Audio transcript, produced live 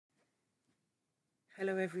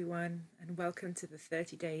Hello, everyone, and welcome to the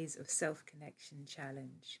 30 Days of Self-Connection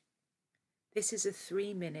Challenge. This is a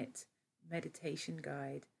 3-minute meditation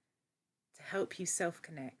guide to help you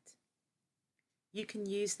self-connect. You can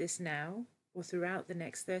use this now or throughout the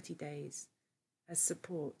next 30 days as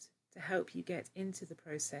support to help you get into the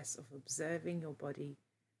process of observing your body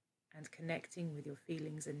and connecting with your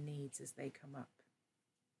feelings and needs as they come up.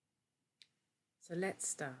 So let's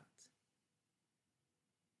start.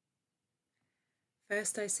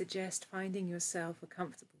 First, I suggest finding yourself a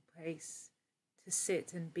comfortable place to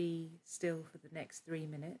sit and be still for the next 3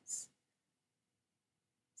 minutes,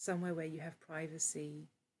 somewhere where you have privacy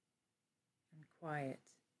and quiet.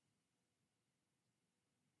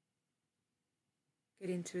 Get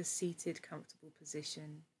into a seated, comfortable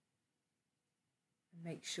position and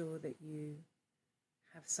make sure that you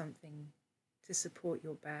have something to support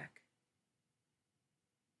your back.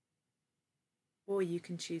 Or you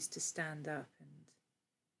can choose to stand up and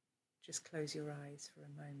just close your eyes for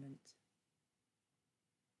a moment.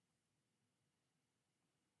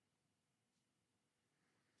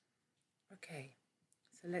 Okay,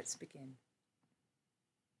 so let's begin.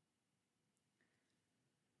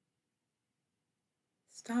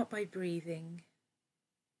 Start by breathing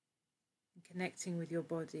and connecting with your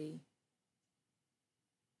body.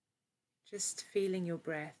 Just feeling your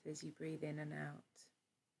breath as you breathe in and out.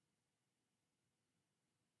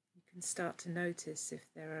 You can start to notice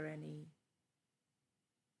if there are any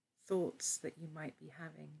thoughts that you might be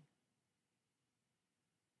having.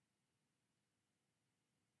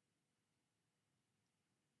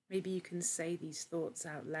 Maybe you can say these thoughts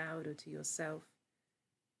out loud or to yourself.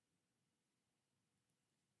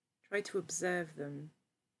 Try to observe them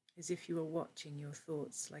as if you were watching your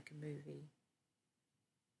thoughts like a movie.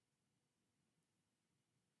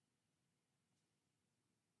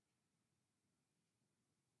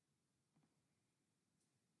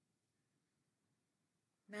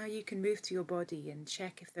 Now you can move to your body and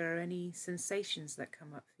check if there are any sensations that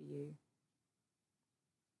come up for you.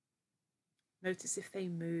 Notice if they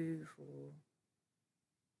move or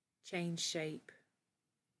change shape.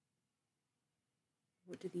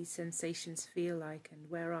 What do these sensations feel like and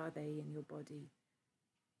where are they in your body?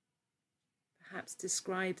 Perhaps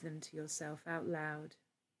describe them to yourself out loud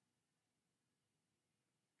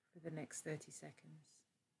for the next 30 seconds.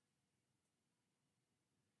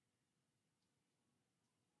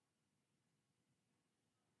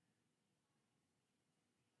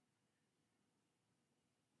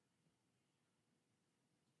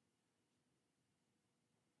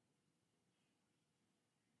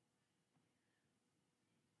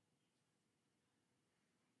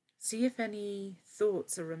 See if any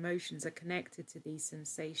thoughts or emotions are connected to these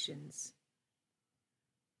sensations.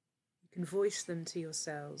 You can voice them to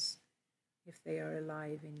yourselves if they are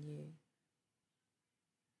alive in you.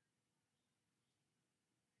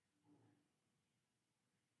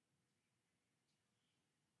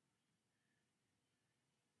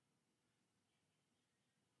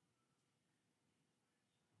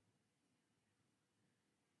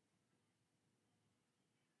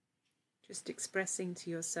 Just expressing to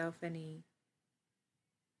yourself any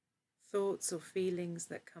thoughts or feelings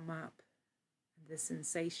that come up and the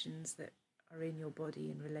sensations that are in your body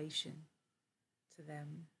in relation to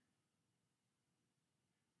them.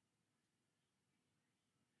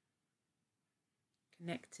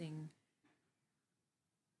 Connecting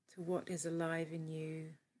to what is alive in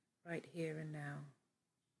you right here and now.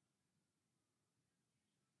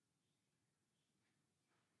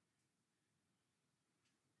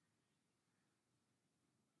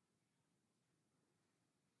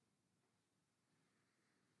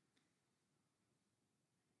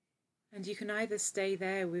 And you can either stay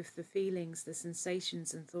there with the feelings, the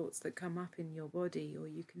sensations and thoughts that come up in your body, or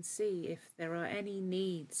you can see if there are any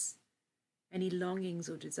needs, any longings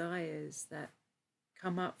or desires that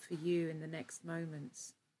come up for you in the next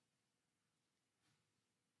moments.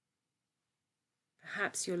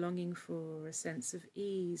 Perhaps you're longing for a sense of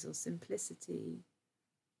ease or simplicity,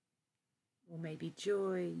 or maybe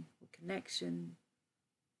joy or connection,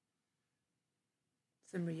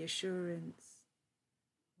 some reassurance,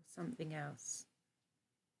 or something else.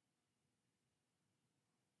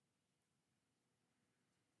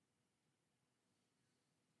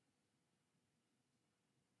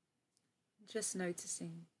 Just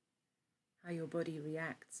noticing how your body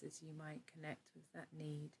reacts as you might connect with that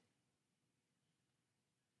need.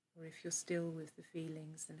 Or if you're still with the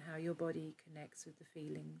feelings, then how your body connects with the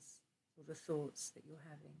feelings or the thoughts that you're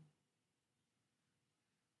having.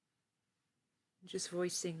 Just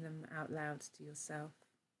voicing them out loud to yourself.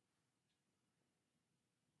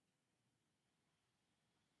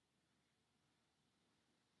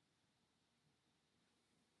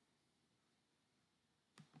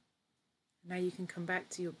 Now you can come back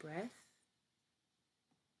to your breath.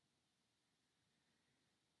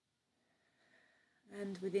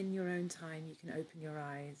 And within your own time, you can open your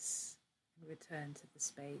eyes and return to the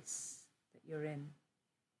space that you're in.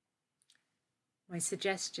 My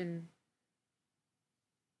suggestion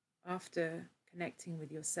after connecting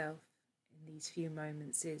with yourself in these few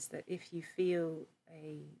moments is that if you feel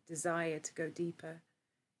a desire to go deeper,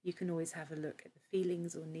 you can always have a look at the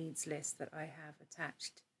feelings or needs list that I have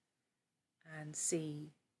attached and see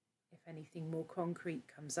if anything more concrete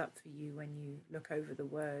comes up for you when you look over the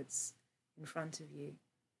words in front of you.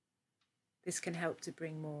 This can help to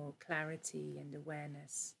bring more clarity and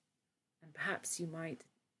awareness, and perhaps you might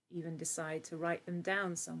even decide to write them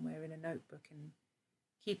down somewhere in a notebook and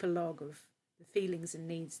keep a log of the feelings and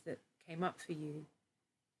needs that came up for you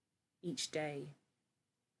each day.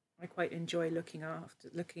 I quite enjoy looking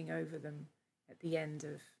over them at the end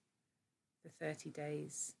of the 30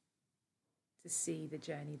 days to see the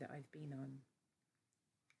journey that I've been on.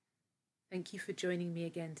 Thank you for joining me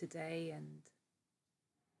again today, and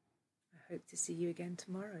I hope to see you again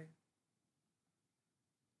tomorrow.